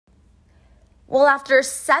Well, after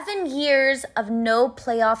 7 years of no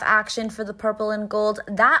playoff action for the Purple and Gold,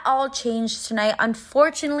 that all changed tonight.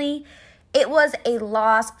 Unfortunately, it was a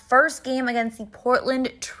loss. First game against the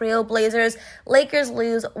Portland Trail Blazers. Lakers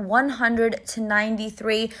lose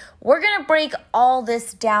 100-93. We're going to break all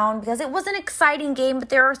this down because it was an exciting game, but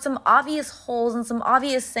there are some obvious holes and some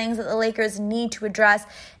obvious things that the Lakers need to address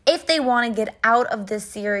if they want to get out of this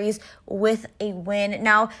series with a win.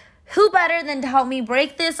 Now, who better than to help me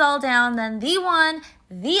break this all down than the one,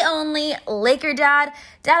 the only Laker Dad?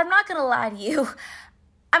 Dad, I'm not going to lie to you.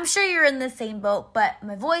 I'm sure you're in the same boat, but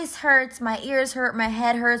my voice hurts, my ears hurt, my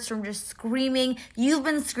head hurts from just screaming. You've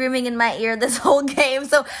been screaming in my ear this whole game,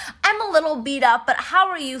 so I'm a little beat up. But how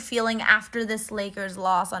are you feeling after this Lakers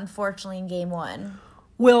loss, unfortunately, in Game 1?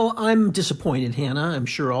 Well, I'm disappointed, Hannah. I'm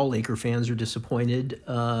sure all Laker fans are disappointed.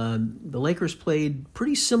 The Lakers played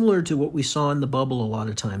pretty similar to what we saw in the bubble a lot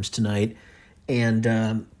of times tonight. And,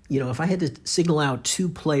 if I had to single out two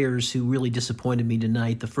players who really disappointed me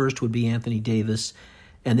tonight, the first would be Anthony Davis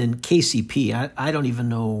and then KCP. I don't even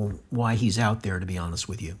know why he's out there, to be honest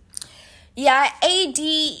with you. Yeah, AD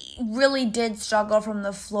really did struggle from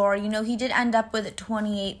the floor. He did end up with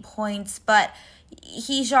 28 points, but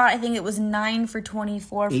he shot, I think it was 9 for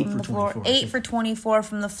 24 from the floor. 8 for 24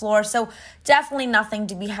 from the floor. So definitely nothing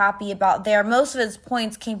to be happy about there. Most of his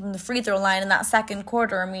points came from the free throw line in that second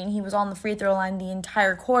quarter. I mean, he was on the free throw line the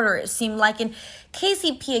entire quarter, it seemed like. And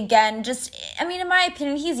KCP, again, in my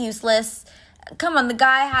opinion, he's useless. Come on, the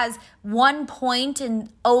guy has 1 point and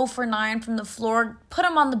 0 for 9 from the floor. Put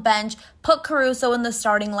him on the bench. Put Caruso in the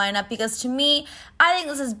starting lineup because to me, I think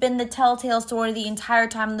this has been the telltale story the entire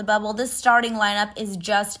time in the bubble. This starting lineup is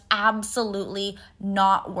just absolutely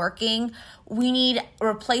not working. We need a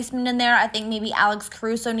replacement in there. I think maybe Alex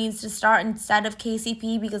Caruso needs to start instead of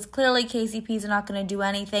KCP because clearly KCP is not going to do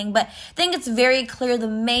anything. But I think it's very clear the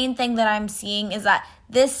main thing that I'm seeing is that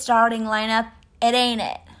this starting lineup, it ain't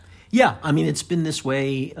it. Yeah, it's been this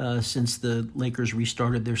way since the Lakers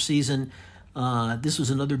restarted their season. This was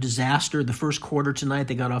another disaster. The first quarter tonight,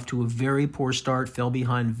 they got off to a very poor start, fell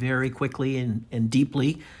behind very quickly and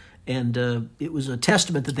deeply, and it was a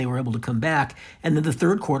testament that they were able to come back. And then the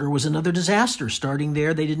third quarter was another disaster. Starting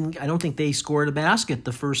there, I don't think they scored a basket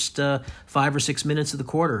the first 5 or 6 minutes of the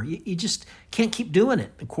quarter. You just can't keep doing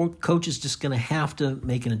it. The coach is just going to have to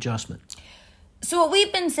make an adjustment. So what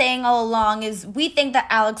we've been saying all along is we think that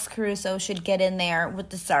Alex Caruso should get in there with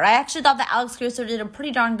the start. I actually thought that Alex Caruso did a pretty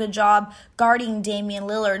darn good job guarding Damian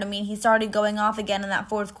Lillard. He started going off again in that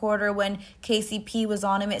fourth quarter when KCP was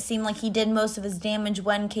on him. It seemed like he did most of his damage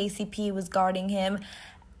when KCP was guarding him.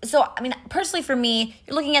 So, personally for me,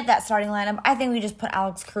 you're looking at that starting lineup. I think we just put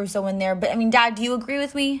Alex Caruso in there. But, Dad, do you agree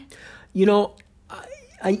with me?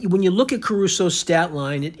 When you look at Caruso's stat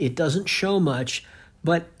line, it doesn't show much.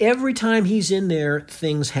 But every time he's in there,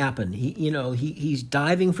 things happen. He's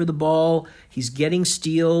diving for the ball. He's getting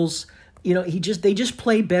steals. They just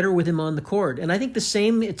play better with him on the court. And I think the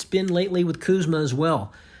same it's been lately with Kuzma as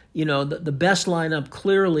well. The best lineup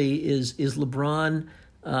clearly is LeBron,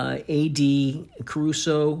 AD,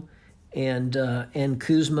 Caruso, and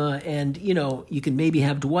Kuzma. And you can maybe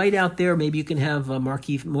have Dwight out there. Maybe you can have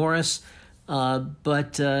Markieff Morris.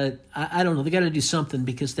 But I don't know. They got to do something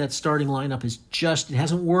because that starting lineup it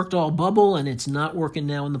hasn't worked all bubble, and it's not working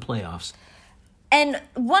now in the playoffs. And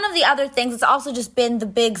one of the other things that's also just been the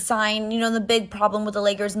big sign, the big problem with the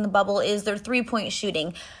Lakers in the bubble is their three-point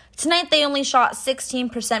shooting. Tonight they only shot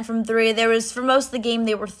 16% from three. For most of the game,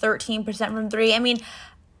 they were 13% from three.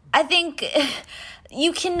 I think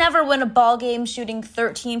you can never win a ball game shooting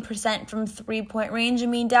 13% from three-point range.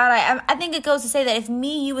 Dad, I think it goes to say that if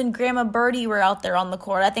me, you, and Grandma Birdie were out there on the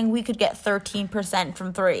court, I think we could get 13%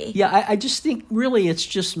 from three. Yeah, I just think really it's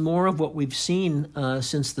just more of what we've seen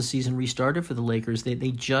since the season restarted for the Lakers. They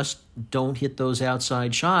just don't hit those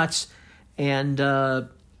outside shots, and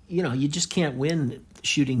you just can't win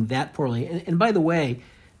shooting that poorly. And by the way,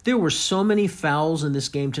 there were so many fouls in this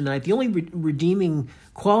game tonight. The only redeeming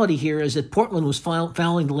quality here is that Portland was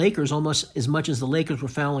fouling the Lakers almost as much as the Lakers were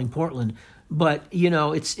fouling Portland. But,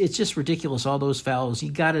 it's just ridiculous, all those fouls.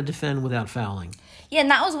 You got to defend without fouling. Yeah, and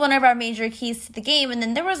that was one of our major keys to the game. And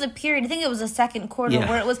then there was a period, I think it was the second quarter,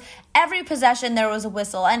 where it was every possession there was a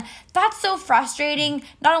whistle. And that's so frustrating,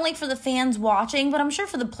 not only for the fans watching, but I'm sure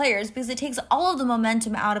for the players, because it takes all of the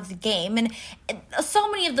momentum out of the game. And so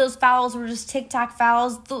many of those fouls were just tic-tac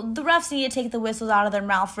fouls. The refs need to take the whistles out of their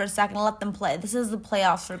mouth for a second and let them play. This is the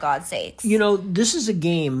playoffs, for God's sakes. This is a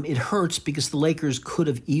game, it hurts because the Lakers could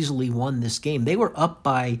have easily won this game. They were up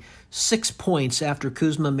by 6 points after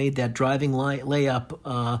Kuzma made that driving layup,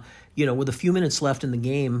 with a few minutes left in the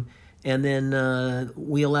game. And then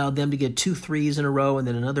we allowed them to get 2 threes in a row and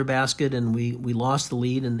then another basket, and we lost the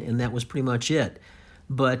lead, and that was pretty much it.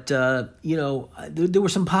 But, there were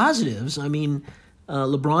some positives. I mean,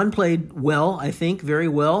 LeBron played well, I think, very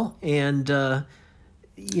well. And,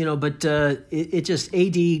 it just,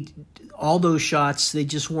 AD, all those shots, they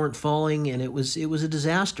just weren't falling, and it was a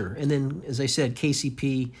disaster. And then, as I said,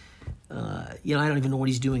 KCP, I don't even know what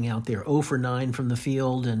he's doing out there. 0 for 9 from the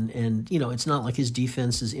field, and it's not like his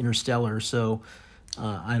defense is interstellar, so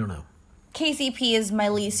I don't know. KCP is my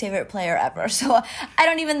least favorite player ever, so I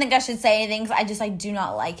don't even think I should say anything because I do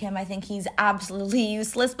not like him. I think he's absolutely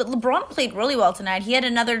useless, but LeBron played really well tonight. He had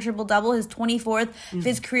another triple-double, his 24th of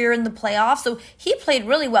his career in the playoffs, so he played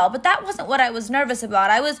really well, but that wasn't what I was nervous about.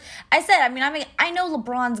 I know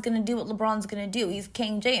LeBron's going to do what LeBron's going to do. He's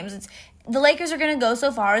King James. The Lakers are going to go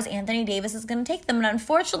so far as Anthony Davis is going to take them. And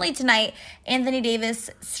unfortunately tonight, Anthony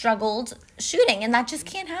Davis struggled shooting, and that just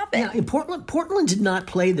can't happen. Yeah, Portland did not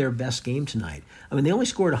play their best game tonight. I mean, they only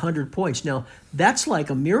scored 100 points. Now, that's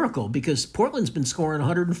like a miracle because Portland's been scoring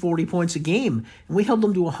 140 points a game, and we held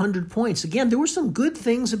them to 100 points. Again, there were some good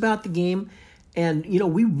things about the game, and,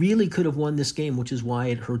 we really could have won this game, which is why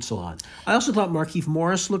it hurts a lot. I also thought Markieff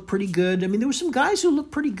Morris looked pretty good. I mean, there were some guys who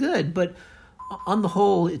looked pretty good, but on the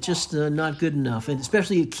whole, it's just not good enough, and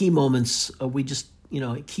especially at key moments,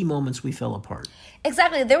 we fell apart.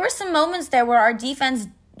 Exactly. There were some moments there where our defense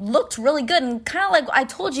looked really good, and kind of like I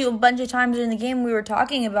told you a bunch of times during the game we were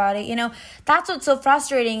talking about it, that's what's so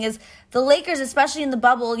frustrating is the Lakers, especially in the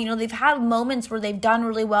bubble, they've had moments where they've done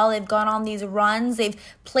really well, they've gone on these runs, they've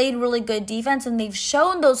played really good defense, and they've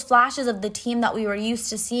shown those flashes of the team that we were used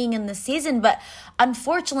to seeing in the season, but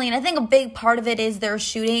unfortunately, and I think a big part of it is their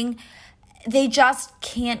shooting, they just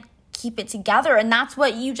can't keep it together. And that's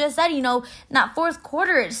what you just said. In that fourth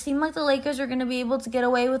quarter, it seemed like the Lakers were going to be able to get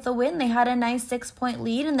away with a win. They had a nice 6-point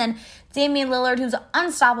lead. And then Damian Lillard, who's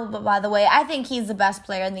unstoppable, by the way, I think he's the best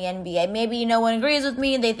player in the NBA. Maybe no one agrees with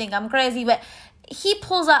me. They think I'm crazy. But he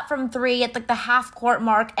pulls up from 3 at the half-court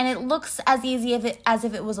mark, and it looks as easy as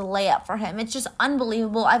if it was a layup for him. It's just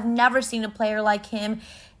unbelievable. I've never seen a player like him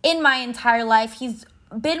in my entire life. He's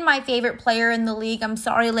been my favorite player in the league. I'm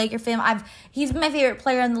sorry, Laker fan. He's been my favorite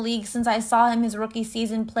player in the league since I saw him his rookie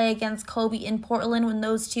season play against Kobe in Portland when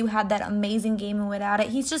those two had that amazing game and went at it.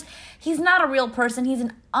 He's not a real person. He's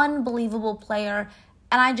an unbelievable player,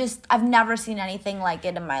 and I've never seen anything like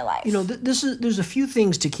it in my life. There's a few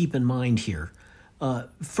things to keep in mind here.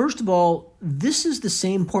 First of all, this is the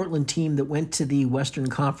same Portland team that went to the Western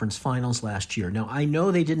Conference Finals last year. Now, I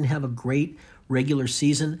know they didn't have a great regular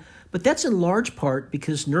season, but that's in large part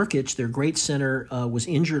because Nurkic, their great center, was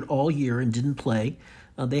injured all year and didn't play.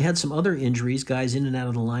 They had some other injuries, guys in and out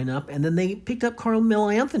of the lineup, and then they picked up Carmelo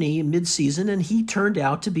Anthony mid-season, and he turned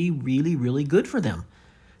out to be really, really good for them.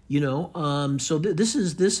 So this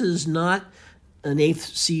is not an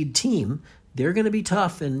 8th seed team. They're going to be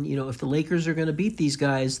tough, and if the Lakers are going to beat these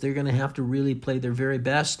guys, they're going to have to really play their very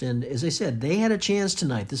best. And as I said, they had a chance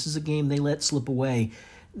tonight. This is a game they let slip away.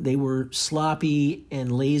 They were sloppy and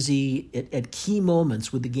lazy at key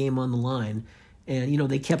moments with the game on the line. And,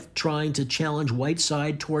 they kept trying to challenge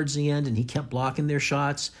Whiteside towards the end, and he kept blocking their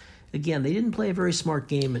shots. Again, they didn't play a very smart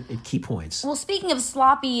game at key points. Well, speaking of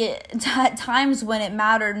sloppy times when it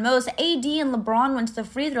mattered most, AD and LeBron went to the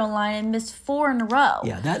free throw line and missed 4 in a row.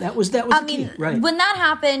 Yeah, that was the key. Right. When that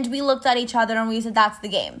happened, we looked at each other and we said, that's the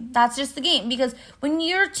game. That's just the game. Because when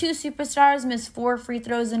your 2 superstars miss 4 free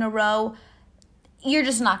throws in a row, you're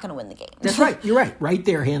just not going to win the game. That's right. You're right. Right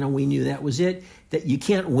there, Hannah, we knew that was it, that you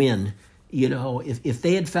can't win. If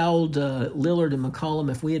they had fouled Lillard and McCollum,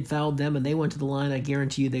 if we had fouled them and they went to the line, I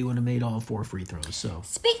guarantee you they would have made all 4 free throws. So,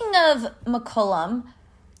 speaking of McCollum,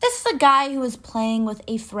 this is a guy who is playing with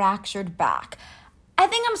a fractured back. I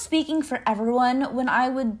think I'm speaking for everyone when I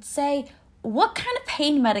would say, what kind of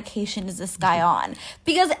pain medication is this guy on?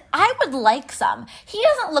 Because I would like some. He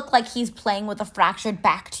doesn't look like he's playing with a fractured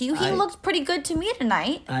back to you. He looked pretty good to me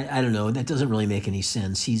tonight. I don't know. That doesn't really make any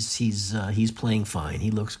sense. He's playing fine. He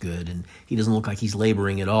looks good, and he doesn't look like he's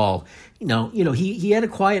laboring at all. He had a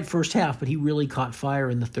quiet first half, but he really caught fire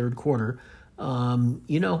in the third quarter.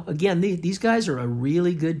 Again, these guys are a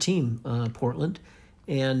really good team, Portland.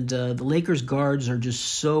 And the Lakers guards are just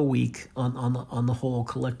so weak on the whole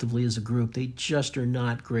collectively as a group. They just are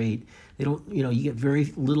not great. They don't, you get very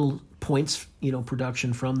little points,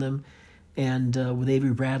 production from them. And with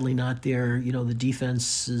Avery Bradley not there, the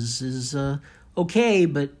defense is okay,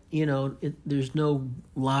 but there's no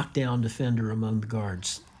lockdown defender among the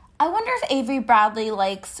guards. I wonder if Avery Bradley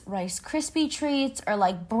likes Rice Krispie treats or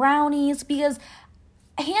like brownies, because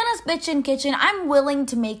Hannah's bitchin' kitchen. I'm willing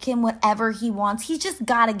to make him whatever he wants. He's just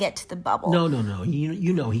got to get to the bubble. No.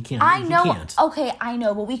 You know he can't. I know. He can't. Okay, I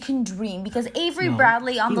know, but we can dream because Avery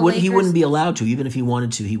Bradley on the Lakers. He wouldn't be allowed to. Even if he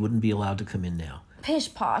wanted to, he wouldn't be allowed to come in now.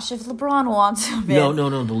 Pish posh. If LeBron wants him in.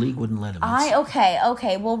 No. The league wouldn't let him.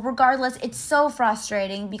 Okay. Well, regardless, it's so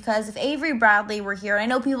frustrating because if Avery Bradley were here, I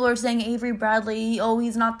know people are saying Avery Bradley,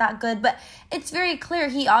 he's not that good, but it's very clear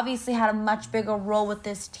he obviously had a much bigger role with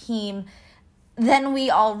this team than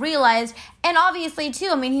we all realized. And obviously,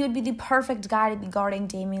 too, he would be the perfect guy to be guarding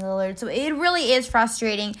Damian Lillard. So it really is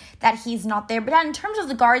frustrating that he's not there. But in terms of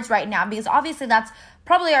the guards right now, because obviously that's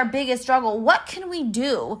probably our biggest struggle, what can we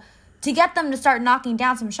do to get them to start knocking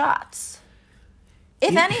down some shots,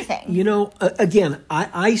 if anything? Again,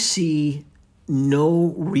 I see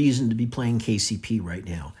no reason to be playing KCP right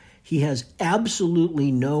now. He has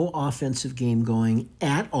absolutely no offensive game going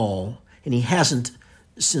at all, and he hasn't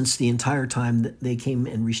since the entire time that they came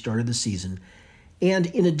and restarted the season. And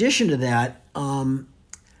in addition to that,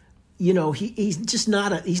 he's just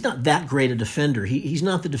he's not that great a defender. He's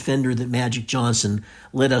not the defender that Magic Johnson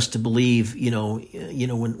led us to believe, when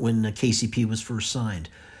KCP was first signed.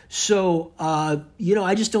 So,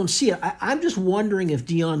 I just don't see it. I'm just wondering if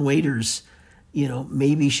Dion Waiters,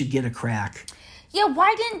 maybe should get a crack. Yeah,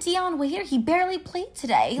 why didn't Dion Waiters? He barely played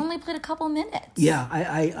today. He only played a couple minutes. Yeah,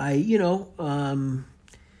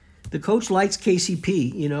 the coach likes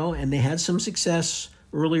KCP, and they had some success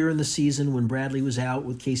earlier in the season when Bradley was out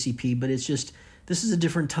with KCP, but it's just, this is a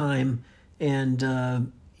different time, and, I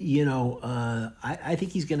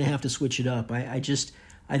think he's going to have to switch it up. I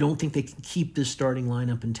don't think they can keep this starting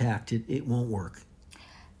lineup intact. It won't work.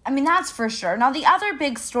 That's for sure. Now, the other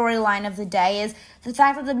big storyline of the day is the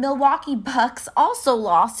fact that the Milwaukee Bucks also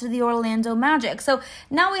lost to the Orlando Magic. So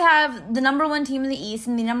now we have the number one team in the East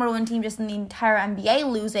and the number one team just in the entire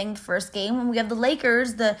NBA losing the first game. And we have the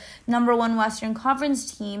Lakers, the number one Western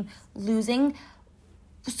Conference team, losing.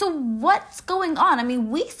 So what's going on?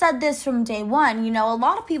 We said this from day one. A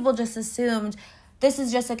lot of people just assumed this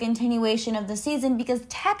is just a continuation of the season because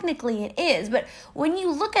technically it is. But when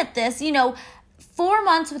you look at this, 4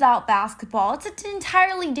 months without basketball, it's an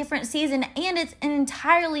entirely different season and it's an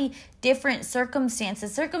entirely different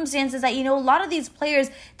circumstances that, a lot of these players,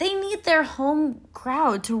 they need their home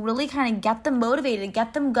crowd to really kind of get them motivated,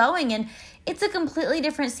 get them going. And it's a completely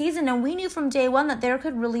different season. And we knew from day one that there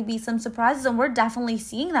could really be some surprises, and we're definitely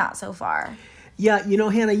seeing that so far. Yeah,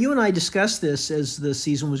 Hannah, you and I discussed this as the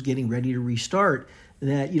season was getting ready to restart,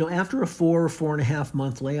 that, after a 4.5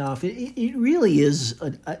 month layoff, it really is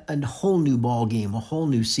a whole new ball game, a whole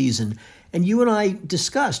new season. And you and I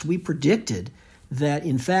discussed, we predicted that,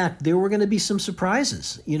 in fact, there were going to be some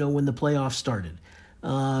surprises, when the playoffs started.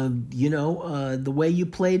 The way you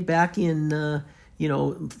played back in,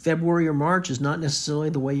 February or March is not necessarily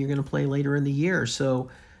the way you're going to play later in the year. So,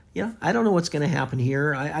 I don't know what's going to happen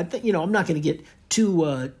here. I think, I'm not going to get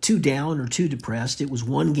too down or too depressed. It was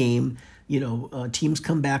one game. Teams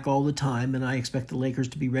come back all the time, and I expect the Lakers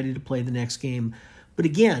to be ready to play the next game. But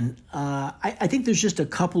again, I think there's just a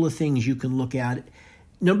couple of things you can look at.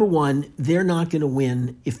 Number one, they're not going to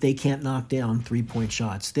win if they can't knock down three-point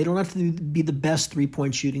shots. They don't have to be the best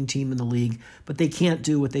three-point shooting team in the league, but they can't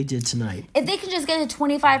do what they did tonight. If they could just get to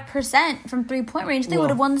 25% from three-point range, they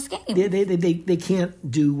would have won this game. They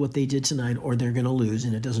can't do what they did tonight, or they're going to lose,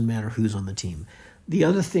 and it doesn't matter who's on the team. The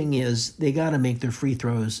other thing is they got to make their free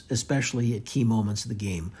throws, especially at key moments of the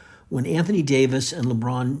game. When Anthony Davis and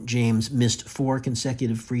LeBron James missed 4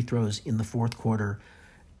 consecutive free throws in the fourth quarter,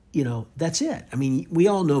 that's it. We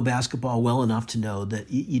all know basketball well enough to know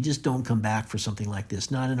that you just don't come back for something like this,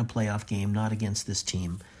 not in a playoff game, not against this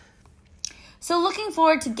team. So looking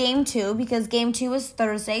forward to Game 2, because Game 2 is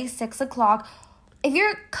Thursday, 6 o'clock. If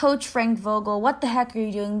you're Coach Frank Vogel, what the heck are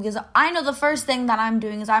you doing? Because I know the first thing that I'm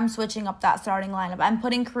doing is I'm switching up that starting lineup. I'm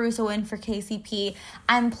putting Caruso in for KCP.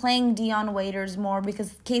 I'm playing Dion Waiters more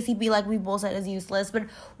because KCP, like we both said, is useless. But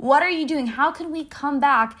what are you doing? How can we come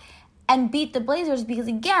back and beat the Blazers? Because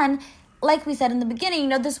again, like we said in the beginning,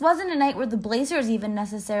 this wasn't a night where the Blazers even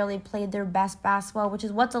necessarily played their best basketball, which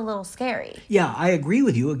is what's a little scary. Yeah, I agree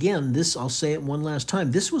with you. Again, I'll say it one last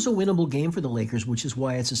time. This was a winnable game for the Lakers, which is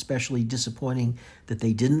why it's especially disappointing that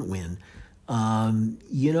they didn't win.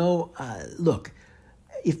 Look,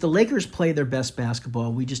 if the Lakers play their best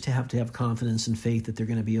basketball, we just have to have confidence and faith that they're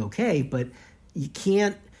going to be okay. But you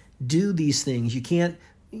can't do these things. You can't,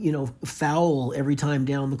 foul every time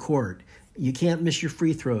down the court. You can't miss your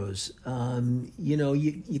free throws.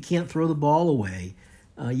 You can't throw the ball away.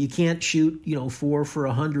 You can't shoot, 4 for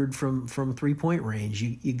 100 from 3-point range.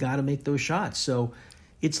 You got to make those shots. So,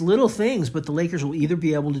 it's little things, but the Lakers will either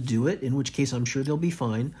be able to do it, in which case I'm sure they'll be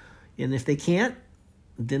fine. And if they can't,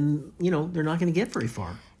 then, they're not going to get very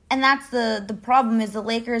far. And that's the problem is the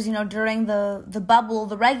Lakers, during the bubble,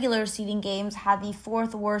 the regular seeding games had the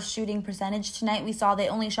fourth worst shooting percentage. Tonight we saw they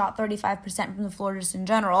only shot 35% from the floor just in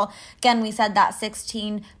general. Again, we said that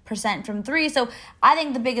 16% from three. So I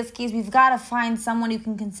think the biggest key is we've got to find someone who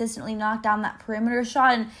can consistently knock down that perimeter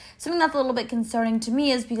shot. And something that's a little bit concerning to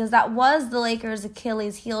me is because that was the Lakers'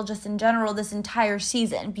 Achilles heel just in general this entire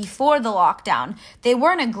season. Before the lockdown, they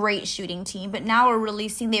weren't a great shooting team, but now we're really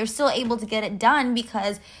seeing they were still able to get it done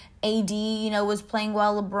because AD, was playing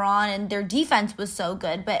well, LeBron, and their defense was so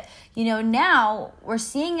good. But, now we're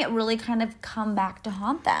seeing it really kind of come back to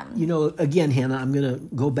haunt them. Again, Hannah, I'm going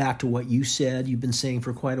to go back to what you said. You've been saying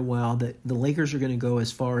for quite a while that the Lakers are going to go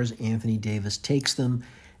as far as Anthony Davis takes them.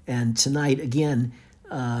 And tonight, again,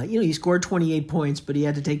 he scored 28 points, but he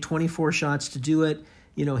had to take 24 shots to do it.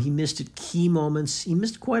 He missed at key moments. He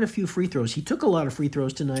missed quite a few free throws. He took a lot of free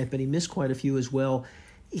throws tonight, but he missed quite a few as well.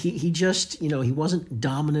 He just, he wasn't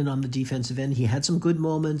dominant on the defensive end. He had some good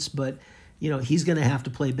moments, but, he's going to have to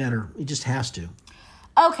play better. He just has to.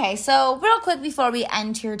 Okay, so real quick before we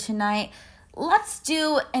end here tonight, let's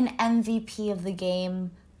do an MVP of the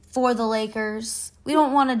game for the Lakers. We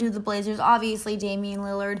don't want to do the Blazers. Obviously, Damian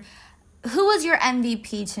Lillard. Who was your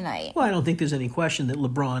MVP tonight? Well, I don't think there's any question that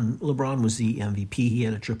LeBron was the MVP. He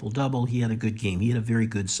had a triple-double. He had a good game. He had a very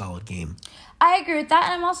good, solid game. I agree with that,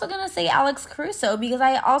 and I'm also going to say Alex Caruso because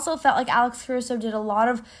I also felt like Alex Caruso did a lot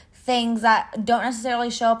of things that don't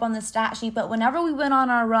necessarily show up on the stat sheet, but whenever we went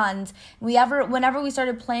on our runs, whenever we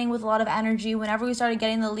started playing with a lot of energy, whenever we started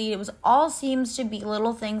getting the lead, it was all seems to be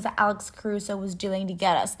little things that Alex Caruso was doing to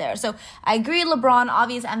get us there. So I agree LeBron,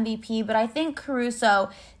 obvious MVP, but I think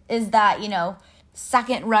Caruso is that,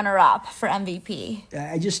 second runner-up for MVP.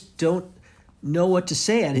 I just don't know what to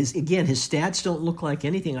say. And his stats don't look like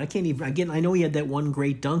anything. I know he had that one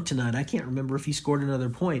great dunk tonight. I can't remember if he scored another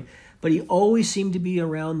point, but he always seemed to be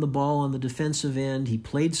around the ball on the defensive end. He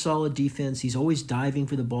played solid defense. He's always diving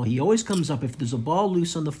for the ball. He always comes up. If there's a ball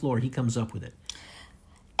loose on the floor, he comes up with it.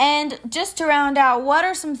 And just to round out, what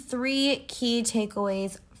are some 3 key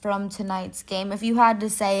takeaways from tonight's game? If you had to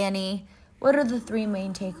say any, what are the 3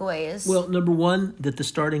 main takeaways? Well, number 1, that the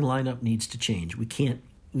starting lineup needs to change. We can't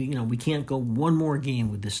go one more game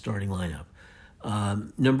with this starting lineup.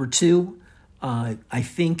 Number 2, I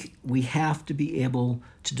think we have to be able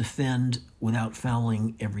to defend without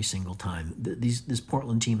fouling every single time. This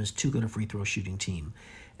Portland team is too good a free throw shooting team.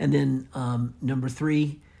 And then number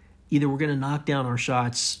 3, either we're going to knock down our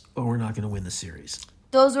shots or we're not going to win the series.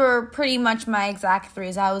 Those were pretty much my exact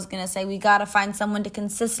 3s. I was going to say we got to find someone to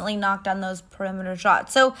consistently knock down those perimeter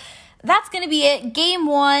shots. So that's going to be it. Game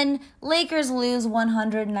 1, Lakers lose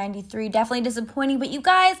 193. Definitely disappointing, but you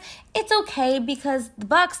guys, it's okay because the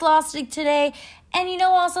Bucks lost it today. And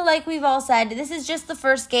also like we've all said, this is just the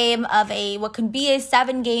first game of what can be a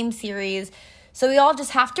 7-game series. So we all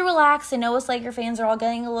just have to relax. I know us Laker fans are all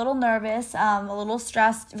getting a little nervous, a little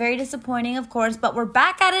stressed. Very disappointing, of course. But we're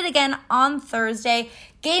back at it again on Thursday,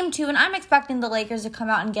 Game 2. And I'm expecting the Lakers to come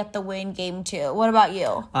out and get the win Game 2. What about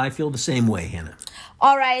you? I feel the same way, Hannah.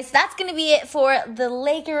 All right, so that's going to be it for the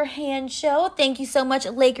Laker Hand Show. Thank you so much,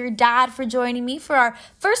 Laker Dad, for joining me for our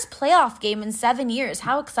first playoff game in 7 years.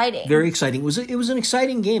 How exciting. Very exciting. It was an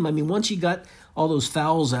exciting game. I mean, once you got all those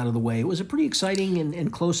fouls out of the way, it was a pretty exciting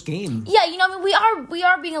and close game. Yeah, we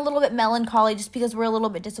are being a little bit melancholy just because we're a little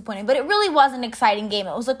bit disappointed, but it really was an exciting game.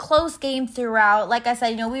 It was a close game throughout. Like I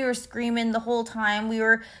said, we were screaming the whole time. We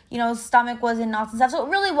were, stomach was in knots and stuff. So it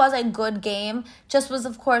really was a good game. Just was,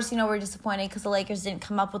 of course, we're disappointed because the Lakers didn't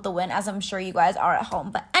come up with the win, as I'm sure you guys are at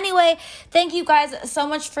home. But anyway, thank you guys so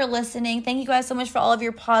much for listening. Thank you guys so much for all of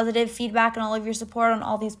your positive feedback and all of your support on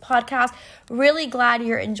all these podcasts. Really glad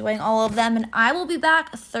you're enjoying all of them, and I will be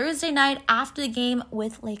back Thursday night after the game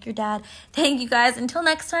with Laker Dad. Thank you guys. Until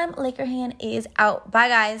next time, Laker Hand is out. Bye,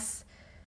 guys.